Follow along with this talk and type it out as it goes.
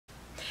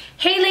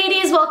Hey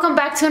ladies, welcome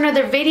back to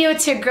another video.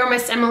 It's your girl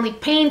Miss Emily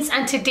Paints,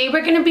 and today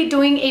we're going to be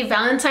doing a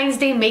Valentine's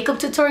Day makeup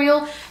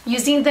tutorial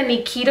using the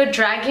Nikita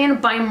Dragun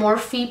by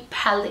Morphe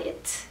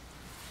palette.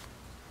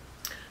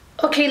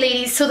 Okay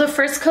ladies, so the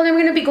first color I'm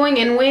going to be going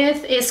in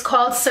with is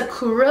called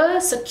Sakura.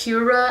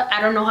 I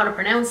don't know how to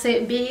pronounce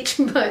it,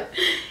 bitch, but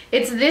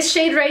it's this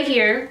shade right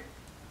here.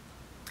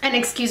 And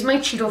excuse my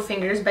Cheeto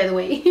fingers, by the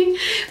way.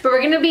 But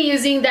we're going to be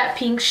using that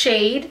pink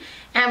shade.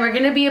 And we're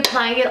going to be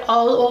applying it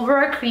all over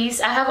our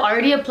crease. I have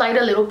already applied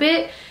a little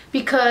bit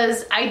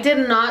because I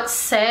did not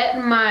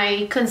set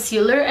my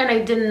concealer and I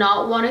did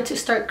not want it to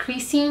start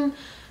creasing.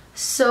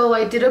 So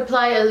I did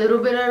apply a little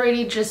bit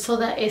already just so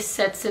that it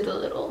sets it a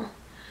little.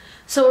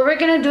 So what we're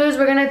going to do is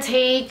we're going to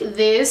take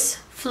this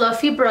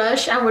fluffy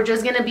brush and we're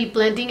just going to be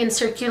blending in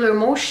circular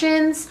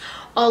motions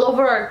all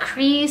over our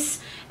crease.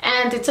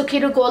 And it's okay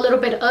to go a little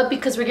bit up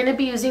because we're going to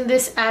be using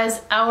this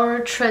as our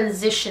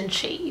transition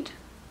shade,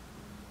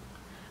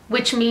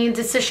 which means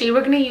it's the shade we're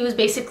going to use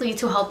basically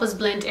to help us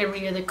blend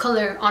every other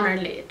color on our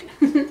lid.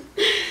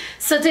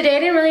 So today I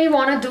didn't really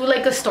want to do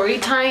like a story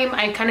time.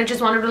 I kind of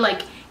just wanted to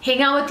like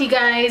hang out with you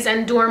guys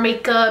and do our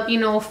makeup, you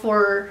know,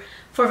 for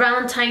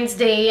Valentine's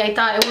Day. I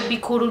thought it would be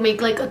cool to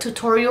make like a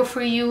tutorial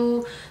for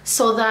you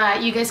so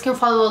that you guys can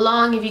follow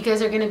along if you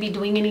guys are going to be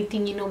doing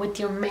anything, you know, with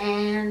your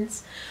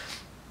mans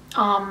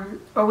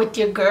or with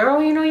your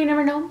girl, you know, you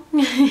never know.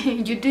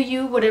 You do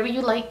you, whatever you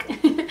like.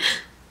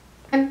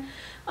 And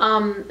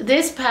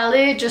this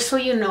palette, just so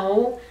you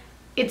know,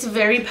 it's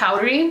very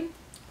powdery,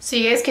 so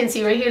you guys can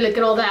see right here, look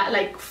at all that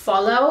like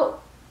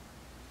fallout,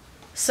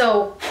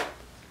 so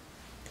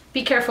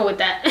be careful with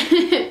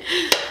that.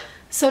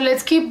 So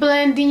let's keep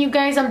blending, you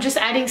guys. I'm just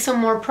adding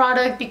some more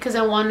product because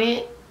I want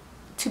it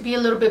to be a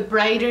little bit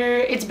brighter.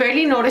 It's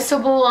barely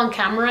noticeable on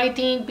camera, I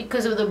think,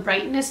 because of the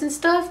brightness and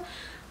stuff,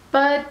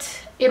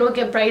 but it'll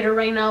get brighter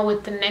right now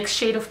with the next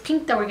shade of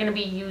pink that we're going to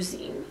be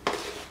using.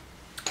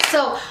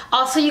 So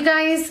also, you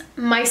guys,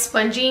 my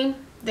spongy,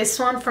 this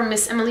one from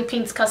Miss Emily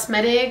Paints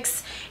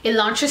Cosmetics, it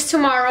launches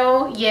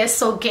tomorrow. Yes,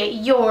 so get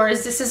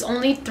yours. This is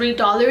only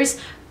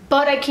 $3,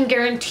 but I can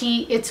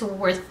guarantee it's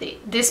worth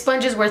it. This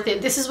sponge is worth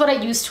it. This is what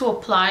I use to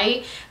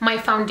apply my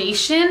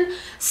foundation.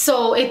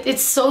 So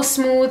it's so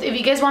smooth. If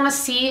you guys want to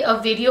see a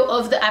video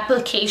of the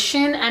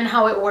application and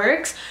how it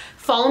works,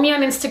 follow me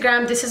on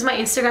Instagram. This is my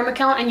Instagram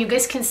account, and you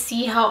guys can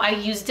see how I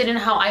used it and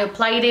how I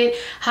applied it,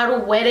 how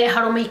to wet it,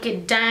 how to make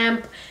it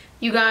damp.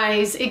 You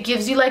guys, it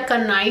gives you like a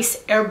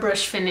nice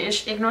airbrush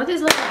finish. Ignore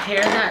this little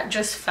hair that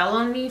just fell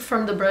on me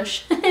from the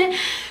brush.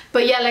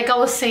 But yeah, like I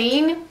was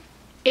saying,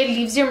 it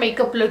leaves your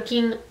makeup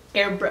looking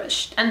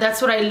airbrushed, and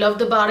that's what I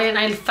loved about it. And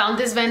I found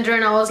this vendor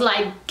and I was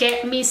like,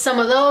 get me some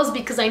of those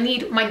because I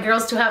need my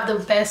girls to have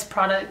the best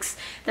products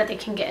that they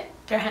can get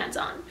their hands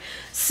on.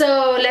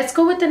 So let's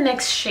go with the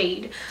next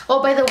shade.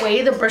 Oh, by the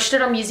way, the brush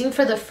that I'm using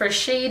for the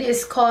first shade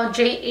is called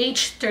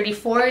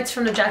JH34. It's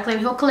from the Jaclyn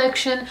Hill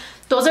collection.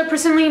 Those are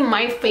personally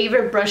my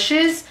favorite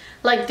brushes.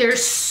 Like, they're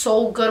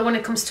so good when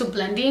it comes to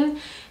blending.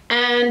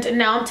 And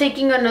now I'm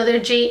taking another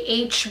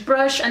JH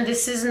brush, and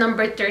this is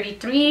number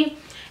 33.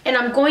 And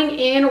I'm going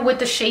in with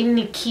the shade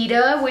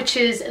Nikita, which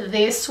is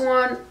this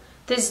one,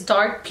 this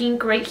dark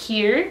pink right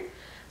here.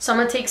 So I'm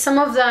gonna take some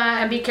of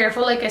that, and be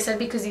careful, like I said,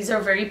 because these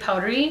are very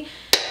powdery.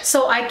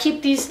 So I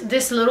keep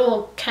this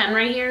little can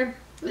right here,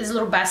 this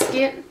little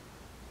basket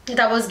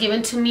that was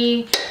given to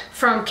me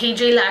from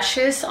KJ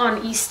Lashes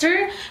on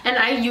Easter, and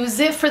I use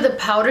it for the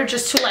powder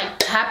just to like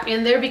tap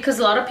in there, because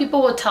a lot of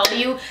people will tell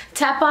you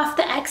tap off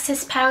the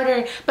excess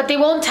powder, but they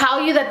won't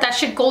tell you that that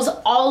shit goes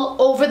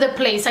all over the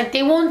place. Like,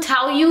 they won't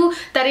tell you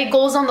that it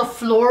goes on the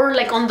floor,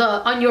 like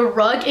on your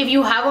rug, if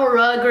you have a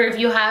rug or if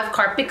you have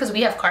carpet, because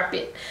we have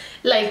carpet.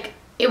 Like,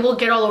 it will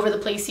get all over the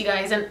place, you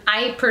guys, and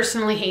I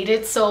personally hate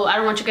it, so I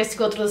don't want you guys to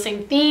go through the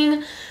same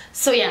thing.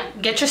 So yeah,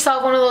 get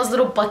yourself one of those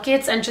little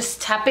buckets and just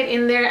tap it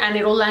in there, and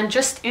it'll land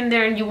just in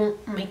there and you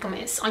won't make a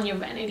mess on your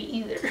vanity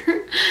either.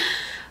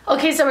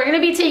 Okay, so we're going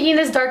to be taking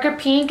this darker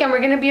pink and we're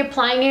going to be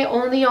applying it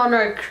only on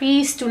our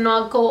crease. Do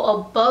not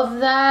go above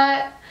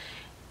that,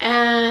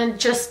 and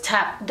just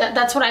tap.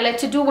 That's what I like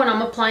to do when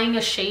I'm applying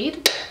a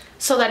shade,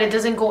 so that it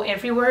doesn't go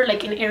everywhere,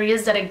 like in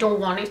areas that I don't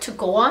want it to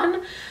go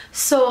on.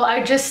 So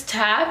I just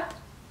tap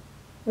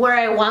where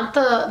I want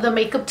the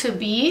makeup to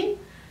be,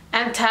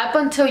 and tap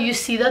until you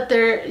see that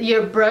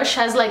your brush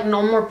has like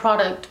no more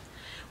product.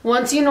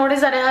 Once you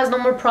notice that it has no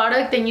more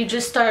product, then you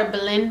just start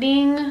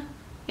blending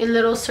in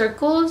little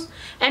circles.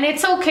 And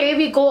it's okay if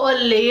you go a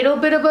little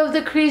bit above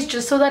the crease,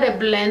 just so that it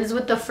blends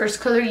with the first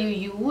color you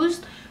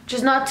used,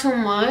 just not too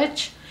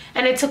much.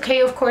 And it's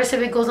okay, of course,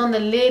 if it goes on the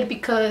lid,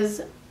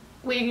 because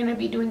we're gonna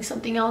be doing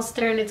something else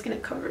there and it's gonna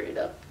cover it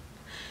up.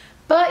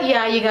 But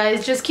yeah, you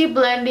guys, just keep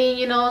blending,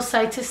 you know,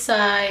 side to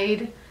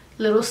side,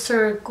 little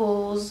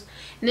circles.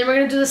 And then we're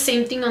going to do the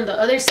same thing on the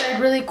other side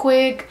really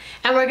quick.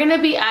 And we're going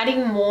to be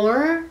adding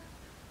more.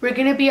 We're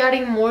going to be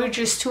adding more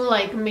just to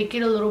like make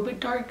it a little bit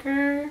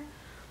darker.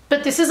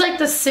 But this is like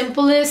the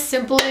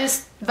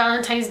simplest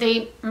Valentine's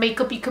Day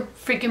makeup you could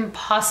freaking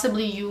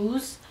possibly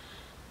use.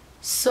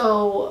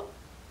 So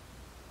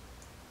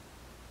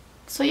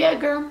So yeah,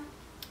 girl,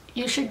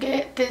 you should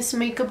get this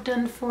makeup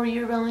done for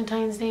your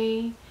Valentine's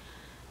Day.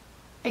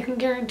 I can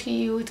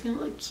guarantee you it's gonna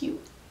look cute.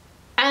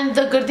 And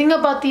the good thing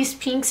about these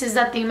pinks is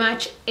that they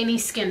match any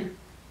skin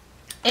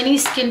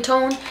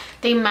tone.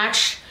 They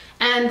match.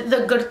 And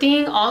the good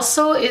thing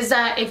also is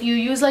that if you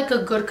use like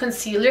a good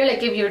concealer,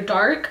 like if you're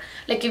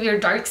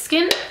dark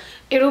skin,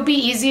 it'll be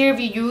easier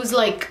if you use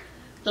like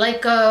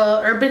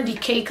a Urban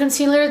Decay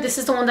concealer. This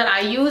is the one that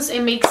I use.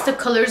 It makes the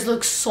colors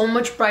look so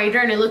much brighter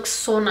and it looks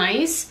so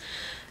nice.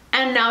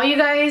 And now you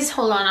guys,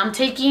 hold on, I'm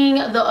taking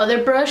the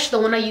other brush, the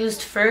one I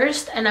used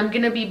first, and I'm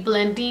gonna be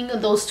blending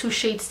those two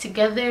shades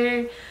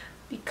together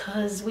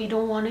because we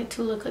don't want it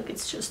to look like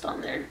it's just on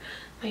there.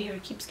 My hair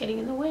keeps getting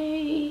in the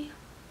way.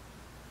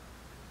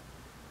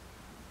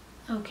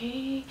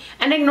 Okay,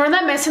 and ignore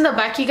that mess in the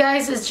back, you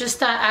guys. It's just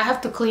that I have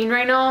to clean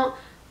right now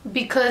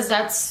because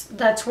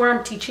that's where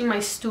I'm teaching my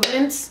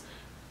students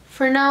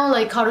for now,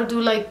 like how to do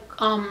like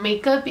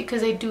makeup,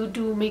 because I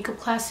do makeup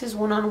classes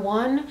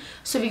one-on-one.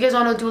 So if you guys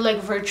want to do like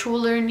virtual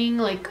learning,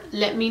 like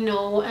let me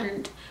know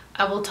and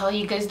I will tell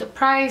you guys the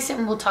price,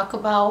 and we'll talk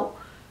about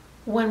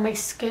when my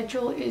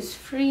schedule is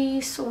free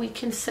so we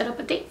can set up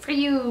a date for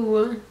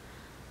you.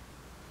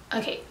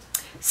 Okay,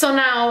 so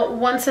now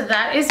once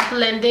that is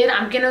blended,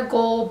 I'm gonna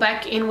go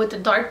back in with the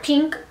dark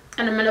pink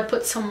and I'm gonna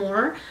put some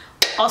more.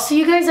 Also,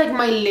 you guys, like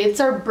my lids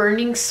are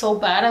burning so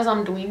bad as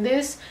I'm doing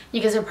this.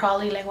 You guys are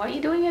probably like, why are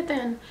you doing it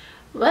then?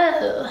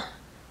 Well,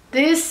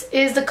 this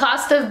is the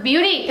cost of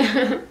beauty.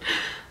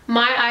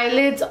 My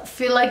eyelids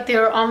feel like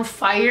they're on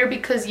fire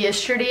because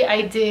yesterday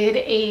I did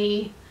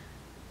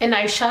an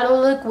eyeshadow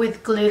look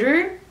with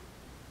glitter.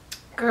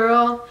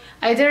 Girl,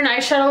 I did an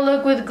eyeshadow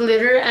look with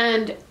glitter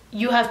and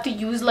you have to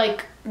use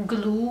like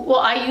glue. Well,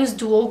 I use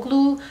dual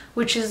glue,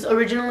 which is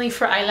originally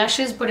for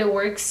eyelashes, but it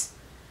works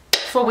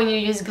for when you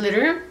use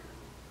glitter.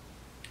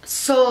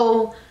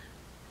 So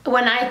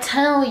when I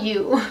tell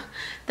you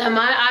that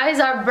my eyes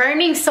are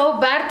burning so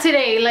bad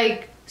today,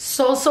 like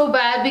so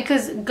bad,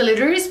 because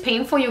glitter is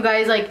painful, you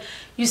guys. Like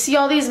you see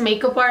all these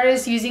makeup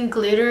artists using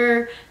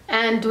glitter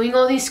and doing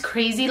all these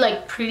crazy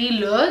like pretty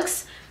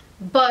looks,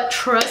 but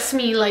trust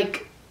me,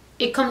 like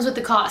it comes with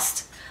the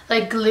cost.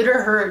 Like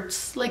glitter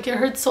hurts, like it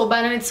hurts so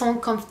bad and it's so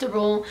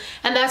uncomfortable.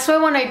 And that's why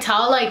when I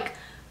tell like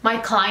my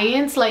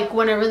clients, like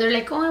whenever they're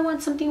like, oh, I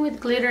want something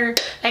with glitter,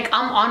 like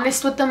I'm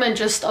honest with them and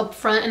just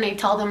upfront, and I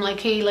tell them like,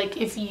 hey, like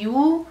if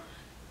you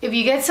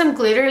get some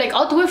glitter, like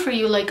I'll do it for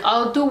you, like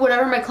I'll do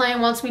whatever my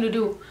client wants me to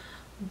do.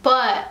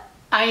 But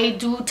I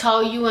do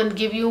tell you and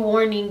give you a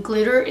warning,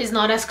 glitter is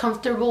not as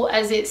comfortable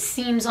as it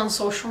seems on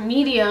social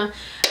media.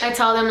 I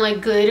tell them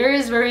like glitter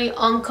is very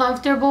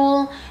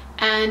uncomfortable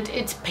and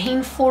it's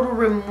painful to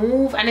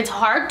remove and it's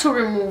hard to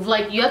remove.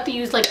 Like you have to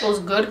use like those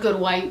good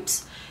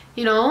wipes,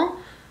 you know.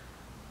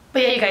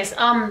 But yeah, you guys,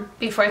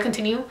 before I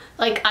continue,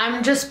 like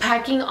I'm just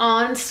packing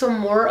on some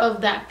more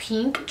of that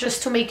pink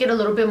just to make it a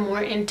little bit more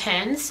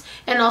intense,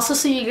 and also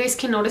so you guys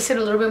can notice it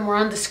a little bit more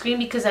on the screen,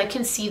 because I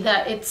can see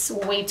that it's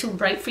way too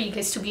bright for you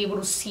guys to be able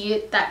to see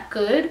it that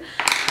good.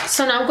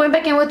 So now I'm going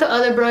back in with the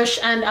other brush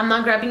and I'm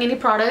not grabbing any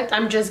product.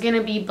 I'm just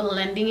gonna be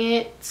blending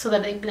it so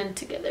that they blend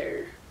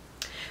together.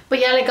 But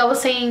yeah, like I was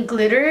saying,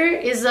 glitter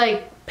is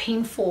like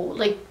painful.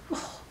 Like,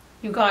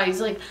 you guys,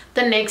 like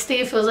the next day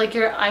it feels like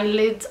your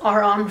eyelids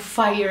are on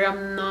fire.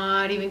 I'm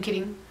not even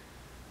kidding.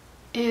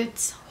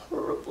 It's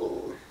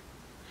horrible.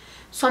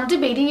 So I'm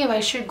debating if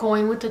I should go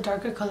in with the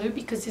darker color,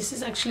 because this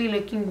is actually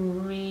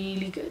looking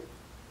really good.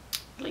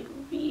 Like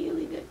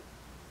really good.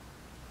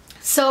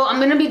 So I'm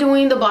gonna be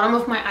doing the bottom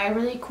of my eye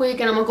really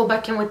quick, and I'm gonna go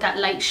back in with that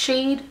light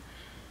shade.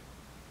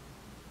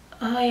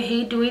 Oh, I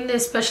hate doing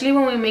this, especially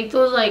when we make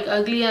those like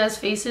ugly ass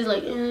faces,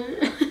 like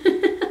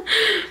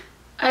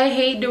I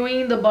hate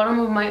doing the bottom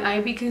of my eye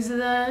because of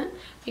that.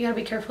 You gotta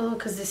be careful though,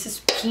 because this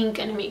is pink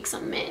and it makes a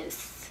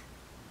mess.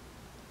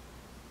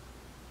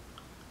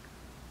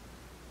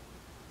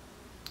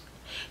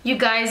 You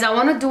guys, I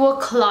want to do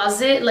a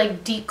closet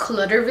like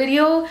declutter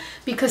video,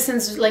 because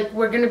since like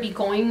we're gonna be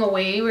going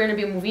away, we're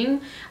gonna be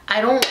moving,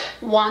 I don't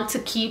want to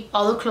keep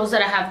all the clothes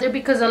that I have there,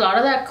 because a lot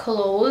of that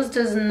clothes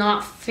does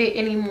not fit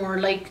anymore.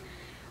 Like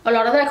a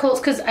lot of that clothes,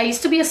 because I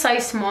used to be a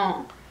size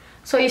small.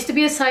 So I used to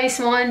be a size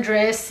small in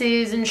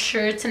dresses and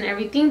shirts and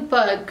everything,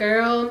 but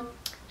girl,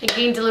 I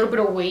gained a little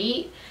bit of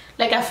weight.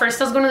 Like at first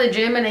I was going to the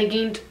gym and I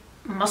gained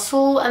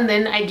muscle, and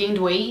then I gained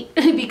weight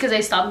because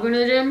I stopped going to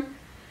the gym.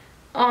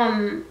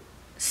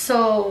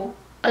 So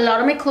a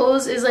lot of my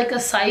clothes is like a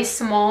size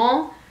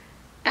small,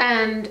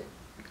 and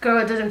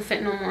girl, it doesn't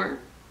fit no more.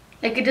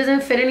 Like it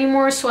doesn't fit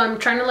anymore, so I'm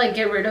trying to like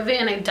get rid of it,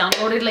 and I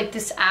downloaded like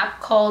this app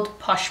called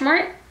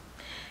Poshmark,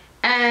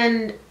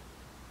 and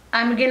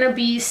I'm gonna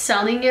be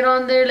selling it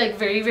on there like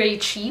very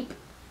cheap.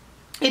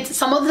 It's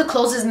some of the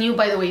clothes is new,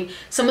 by the way.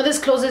 Some of this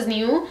clothes is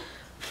new.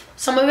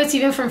 Some of it's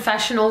even from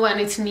Fashion Nova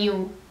and it's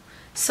new.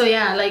 So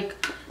yeah, like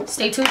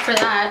stay tuned for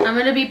that. I'm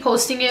gonna be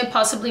posting it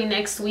possibly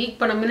next week,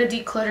 but I'm gonna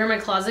declutter my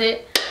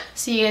closet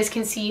so you guys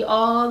can see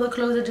all the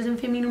clothes that doesn't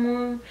fit me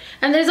anymore.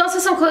 And there's also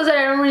some clothes that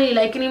I don't really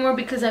like anymore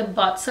because I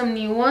bought some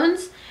new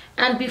ones,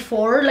 and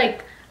before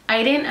like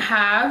I didn't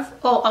have,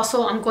 oh,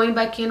 also I'm going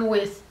back in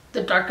with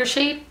the darker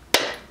shade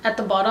at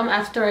the bottom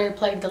after I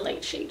applied the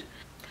light shade.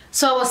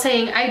 So I was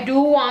saying, I do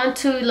want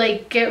to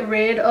like get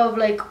rid of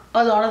like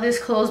a lot of this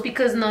clothes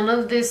because none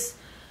of this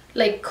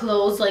like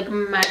clothes like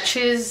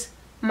matches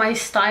my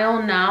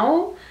style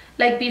now.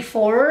 Like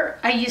before,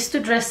 I used to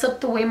dress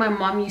up the way my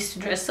mom used to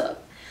dress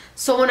up.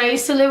 So when I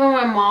used to live with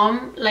my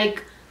mom,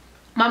 like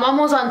my mom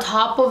was on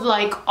top of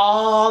like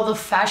all the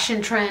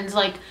fashion trends.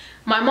 Like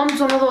my mom's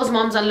one of those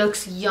moms that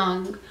looks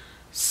young,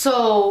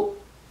 so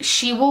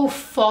she will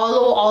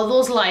follow all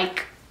those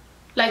like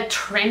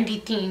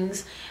trendy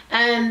things.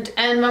 And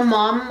my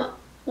mom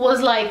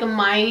was like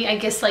my, I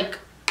guess like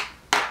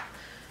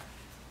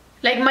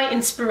my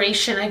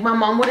inspiration. Like my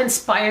mom would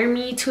inspire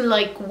me to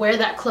like wear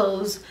that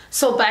clothes.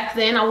 So back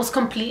then I was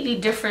completely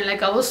different.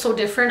 Like I was so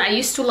different. I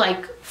used to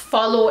like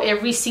follow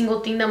every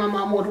single thing that my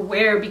mom would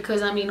wear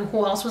because I mean,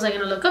 who else was I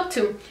gonna look up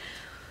to?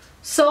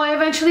 So I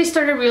eventually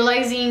started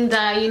realizing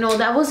that, you know,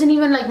 that wasn't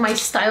even like my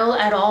style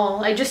at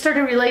all. I just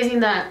started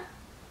realizing that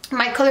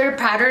my color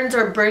patterns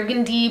are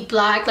burgundy,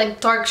 black, like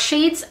dark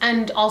shades,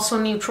 and also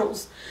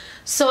neutrals.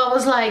 So I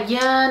was like,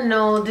 yeah,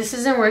 no, this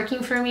isn't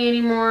working for me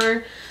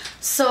anymore.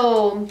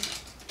 So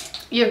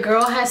your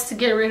girl has to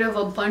get rid of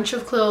a bunch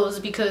of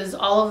clothes because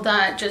all of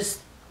that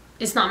just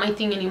is not my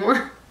thing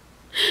anymore.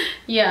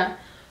 Yeah.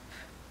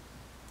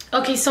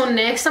 Okay, so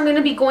next I'm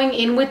gonna be going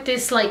in with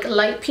this like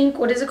light pink,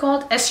 what is it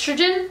called?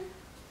 Estrogen?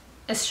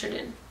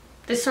 Estrogen.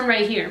 This one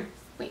right here.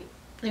 Wait,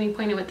 let me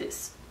point it with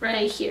this.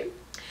 Right here.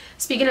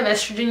 Speaking of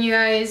estrogen, you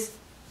guys,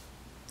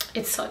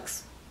 it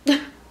sucks.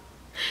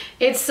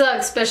 It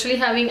sucks, especially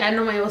having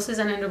adenomyosis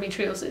and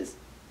endometriosis.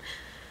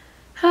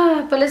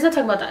 But let's not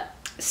talk about that.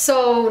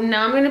 So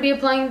now I'm going to be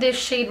applying this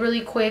shade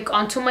really quick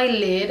onto my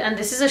lid, and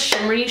this is a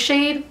shimmery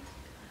shade.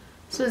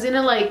 So it's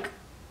gonna like,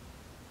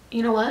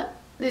 you know what?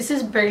 This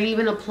is barely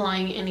even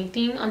applying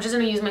anything. I'm just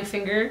gonna use my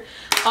finger.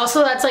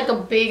 Also, that's like a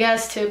big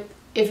ass tip.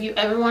 If you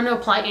ever want to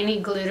apply any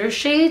glitter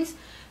shades,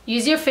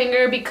 use your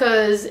finger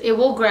because it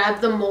will grab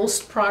the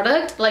most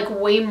product, like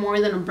way more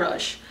than a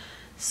brush.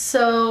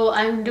 So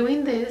I'm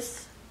doing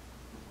this,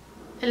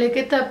 and look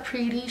at that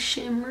pretty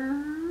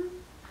shimmer.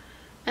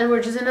 And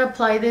we're just gonna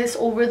apply this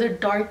over the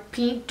dark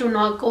pink. Do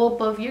not go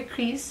above your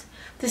crease.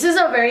 This is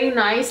a very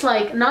nice,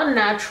 like not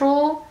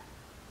natural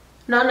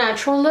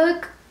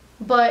look,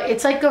 but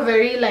it's like a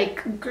very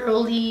like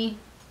girly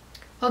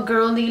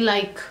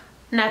like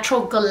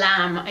natural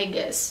glam, I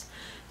guess,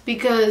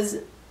 because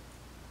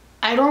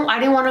I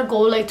didn't want to go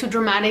like too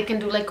dramatic and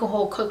do like a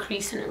whole cut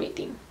crease and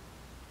everything.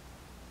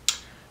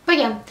 But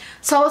yeah,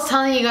 so I was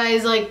telling you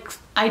guys, like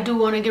I do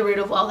want to get rid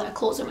of all that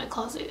clothes in my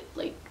closet,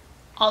 like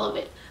all of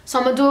it. So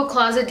I'm gonna do a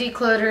closet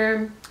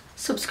declutter.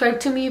 Subscribe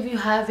to me if you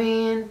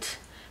haven't,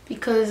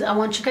 because I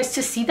want you guys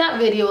to see that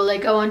video.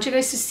 Like I want you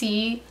guys to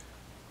see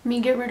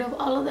me get rid of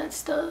all of that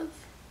stuff.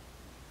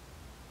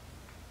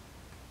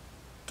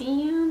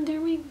 Damn,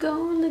 there we go.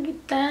 Look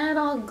at that,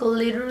 all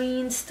glittery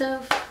and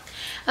stuff.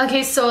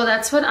 Okay, so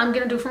that's what I'm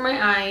gonna do for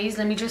my eyes.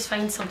 Let me just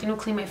find something to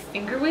clean my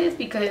finger with,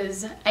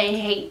 because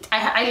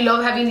I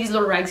love having these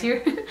little rags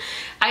here.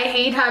 I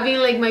hate having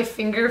like my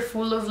finger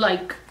full of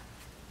like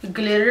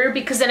glitter,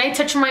 because then I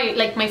touch my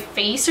like my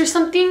face or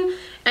something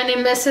and it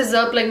messes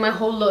up like my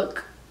whole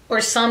look or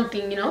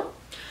something, you know.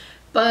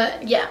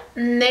 But yeah,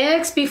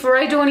 next, before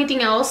I do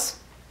anything else,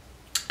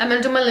 I'm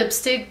gonna do my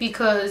lipstick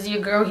because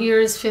your girl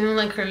here is feeling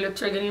like her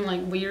lips are getting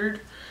like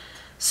weird.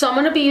 So I'm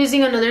gonna be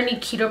using another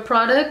Nikita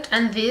product,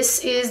 and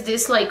this is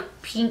this like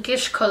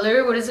pinkish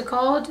color. What is it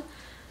called?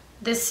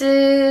 This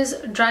is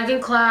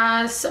Dragon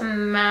Class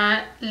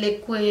Matte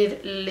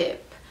Liquid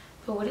Lip.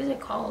 But what is it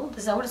called?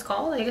 Is that what it's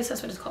called? I guess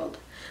that's what it's called.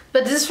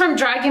 But this is from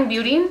Dragon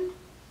Beauty,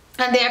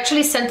 and they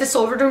actually sent this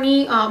over to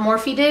me.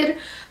 Morphe did.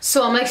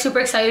 So I'm like super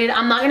excited.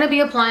 I'm not gonna be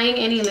applying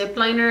any lip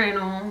liner. I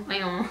know.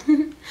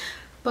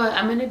 But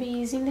I'm gonna be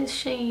using this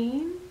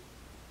shade.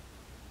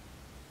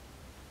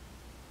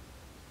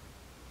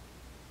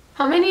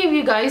 How many of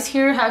you guys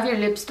here have your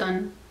lips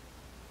done?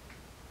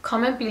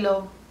 Comment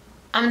below.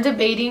 I'm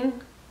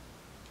debating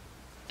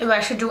if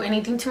I should do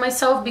anything to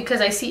myself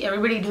because I see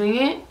everybody doing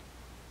it.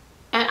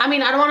 And I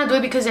mean, I don't want to do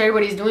it because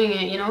everybody's doing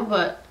it, you know,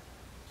 but...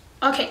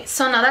 Okay,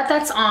 so now that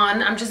that's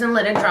on, I'm just gonna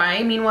let it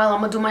dry. Meanwhile,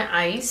 I'm gonna do my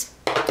eyes.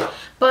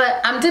 But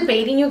I'm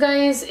debating, you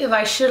guys, if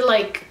I should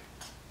like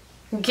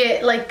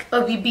get like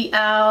a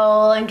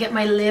BBL and get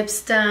my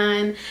lips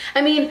done.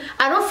 I mean,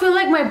 I don't feel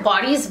like my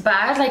body is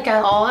bad like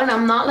at all, and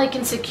I'm not like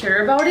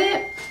insecure about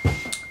it.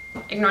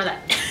 Ignore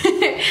that.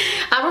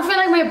 I don't feel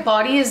like my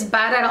body is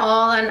bad at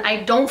all, and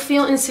I don't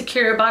feel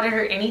insecure about it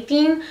or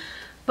anything.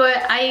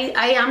 But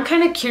I am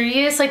kind of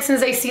curious, like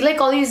since I see like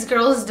all these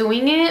girls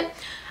doing it,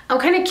 I'm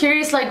kind of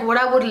curious like what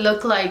I would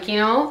look like, you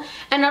know.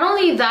 And not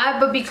only that,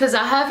 but because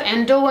I have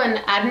endo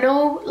and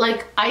adeno,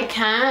 like I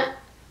can't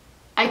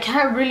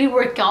really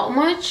work out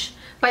much.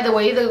 By the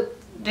way,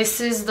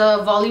 this is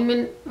the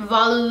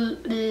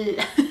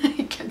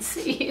I can't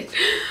say it.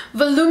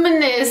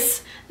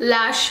 Voluminous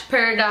Lash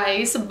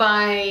Paradise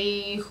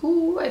by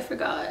who? I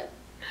forgot.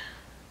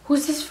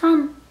 Who's this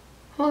from?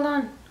 Hold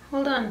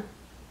on.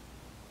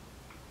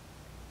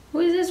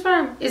 this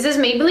from? Is this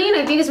Maybelline?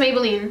 I think it's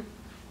Maybelline.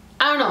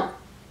 I don't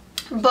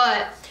know.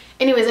 But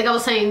anyways, like I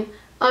was saying,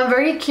 I'm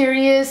very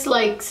curious,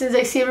 like, since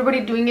I see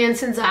everybody doing it and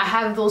since I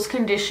have those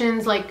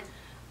conditions, like,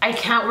 I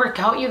can't work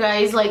out, you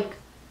guys. Like,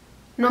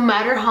 no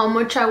matter how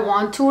much I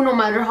want to, no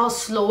matter how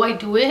slow I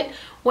do it,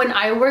 when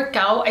I work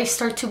out, I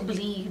start to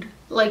bleed,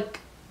 like,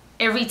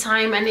 every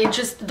time. And it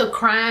just, the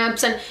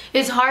cramps, and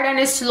it's hard, and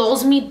it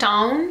slows me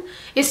down.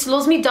 It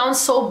slows me down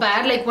so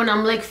bad, like, when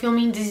I'm, like,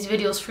 filming these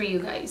videos for you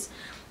guys.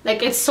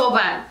 Like, it's so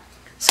bad.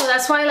 So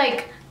that's why,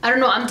 like, I don't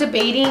know, I'm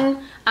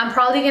debating. I'm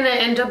probably gonna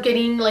end up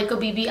getting like a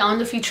BBL in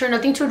the future.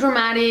 Nothing too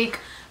dramatic.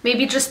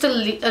 Maybe just a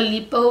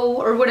lipo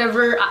or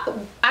whatever.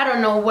 I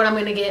don't know what I'm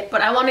gonna get,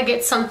 but I want to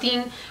get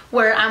something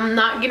where I'm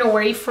not gonna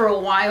worry for a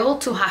while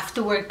to have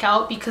to work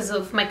out because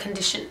of my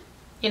condition,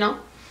 you know?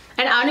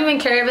 And I don't even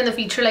care if in the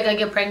future, like, I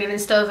get pregnant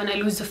and stuff and I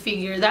lose the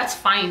figure. That's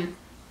fine.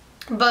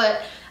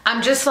 But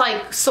I'm just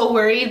like so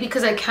worried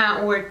because I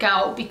can't work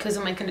out because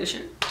of my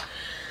condition.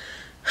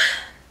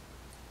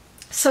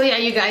 So yeah,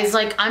 you guys,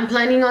 like, I'm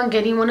planning on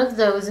getting one of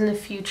those in the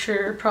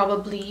future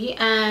probably,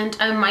 and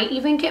I might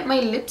even get my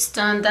lips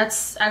done.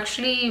 That's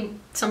actually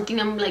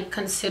something I'm like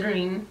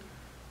considering,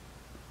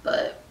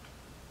 but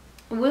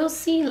we'll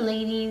see,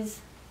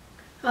 ladies.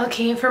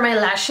 Okay, for my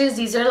lashes,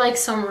 these are like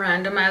some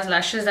random ass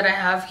lashes that I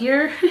have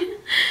here.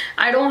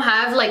 I don't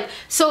have like,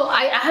 so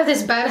I have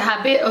this bad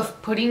habit of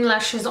putting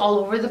lashes all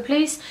over the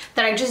place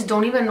that I just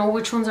don't even know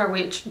which ones are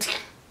which.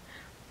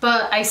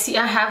 But I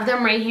have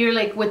them right here,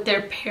 like, with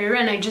their pair,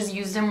 and I just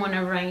use them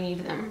whenever I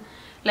need them.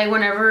 Like,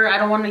 whenever I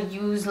don't want to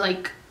use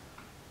like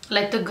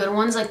the good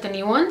ones, like the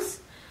new ones.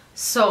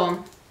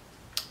 So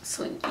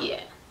yeah.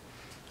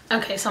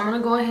 Okay, so I'm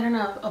gonna go ahead and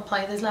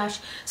apply this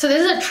lash. So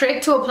this is a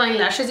trick to applying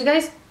lashes, you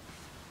guys.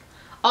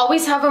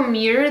 Always have a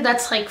mirror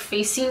that's like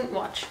facing,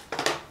 watch.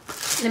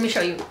 Let me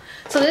show you.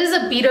 So this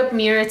is a beat up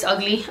mirror. It's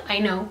ugly, I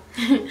know.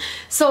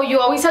 So you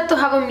always have to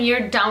have a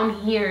mirror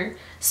down here,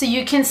 so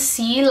you can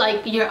see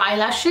like your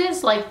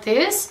eyelashes like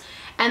this,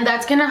 and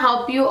that's gonna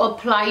help you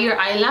apply your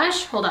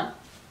eyelash. Hold on,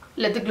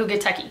 let the glue get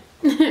tacky.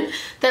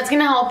 That's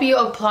gonna help you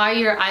apply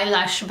your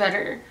eyelash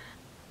better.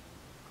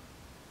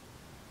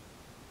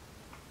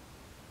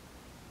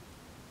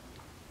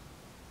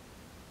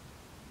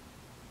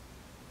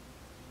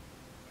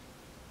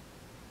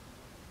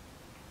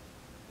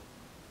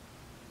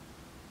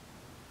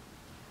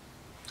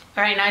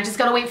 All right, now I just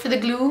gotta wait for the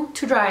glue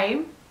to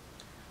dry.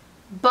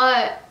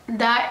 But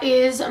that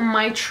is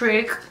my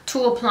trick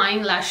to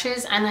applying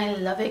lashes, and I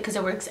love it because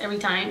it works every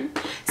time.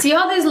 See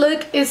how this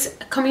look is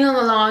coming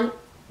along?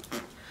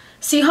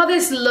 See how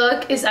this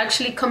look is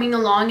actually coming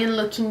along and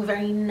looking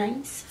very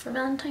nice for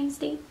Valentine's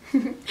Day?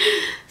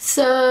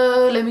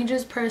 So let me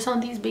just press on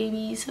these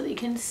babies so they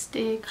can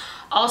stick.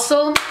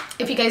 Also,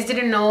 if you guys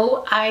didn't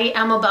know, I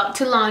am about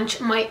to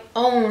launch my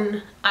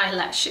own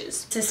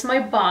eyelashes. This is my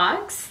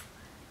box.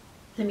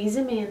 Let me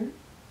zoom in.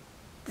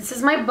 This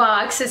is my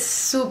box. It's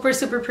super,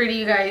 super pretty,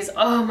 you guys.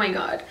 Oh my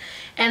god.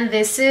 And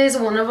this is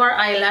one of our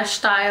eyelash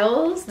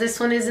styles. This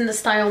one is in the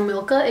style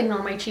Milka.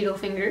 Ignore my Cheeto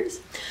fingers.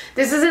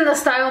 This is in the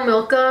style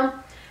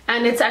Milka,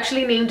 and it's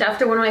actually named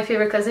after one of my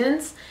favorite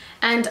cousins.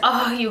 And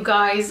oh, you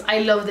guys, I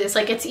love this.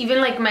 Like, it's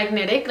even like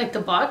magnetic, like the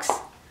box.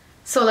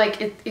 So like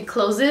it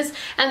closes.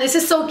 And this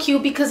is so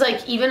cute because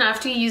like even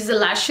after you use the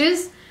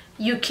lashes,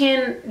 you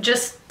can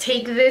just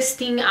take this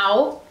thing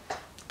out.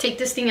 Take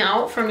this thing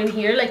out from in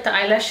here, like the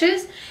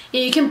eyelashes,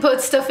 and you can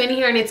put stuff in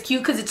here, and it's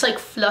cute because it's like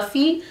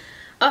fluffy.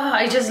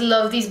 I just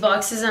love these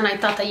boxes, and I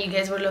thought that you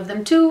guys would love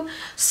them too.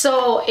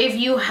 So if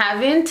you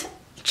haven't,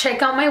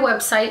 check out my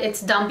website.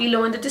 It's down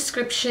below in the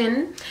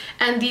description,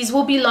 and these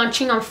will be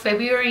launching on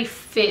February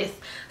 5th.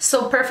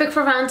 So perfect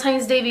for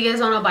Valentine's Day. If you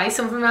guys want to buy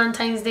some for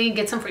Valentine's Day,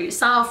 get some for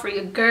yourself, for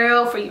your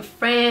girl, for your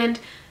friend,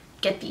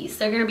 get these.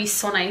 They're gonna be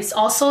so nice.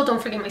 Also,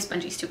 don't forget my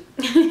spongies too.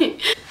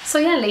 So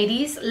yeah,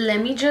 ladies,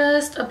 let me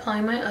just apply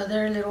my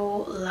other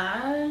little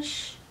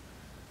lash.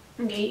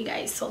 Okay, you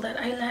guys, so that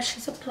eyelash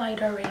is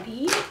applied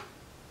already.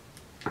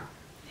 There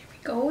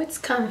we go, it's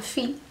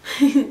comfy.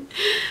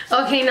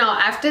 Okay, now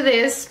after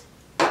this,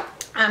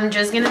 I'm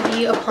just gonna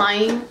be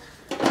applying,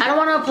 I don't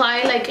want to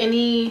apply like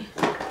any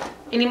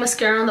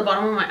mascara on the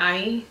bottom of my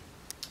eye.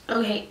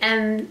 Okay,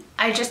 and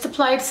I just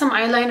applied some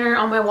eyeliner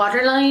on my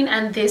waterline,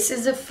 and this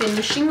is a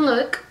finishing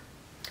look.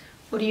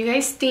 What do you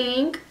guys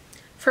think?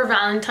 For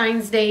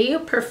Valentine's Day, a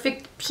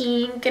perfect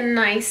pink and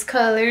nice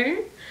color.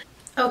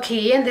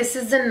 Okay, and this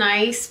is a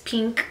nice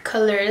pink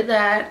color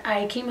that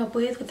I came up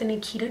with the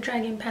Nikita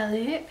Dragun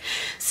palette.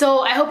 So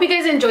I hope you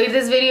guys enjoyed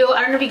this video.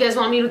 I don't know if you guys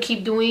want me to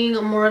keep doing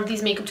more of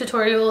these makeup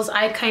tutorials.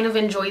 I kind of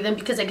enjoy them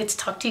because I get to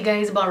talk to you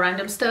guys about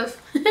random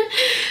stuff.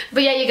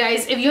 But yeah, you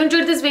guys, if you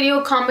enjoyed this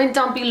video, comment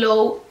down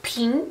below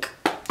pink,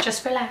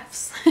 just for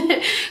laughs.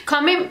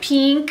 Comment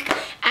pink,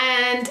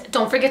 and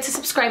don't forget to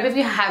subscribe if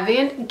you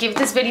haven't. Give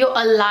this video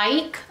a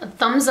like, a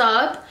thumbs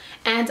up,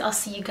 and I'll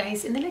see you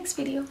guys in the next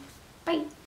video. Bye.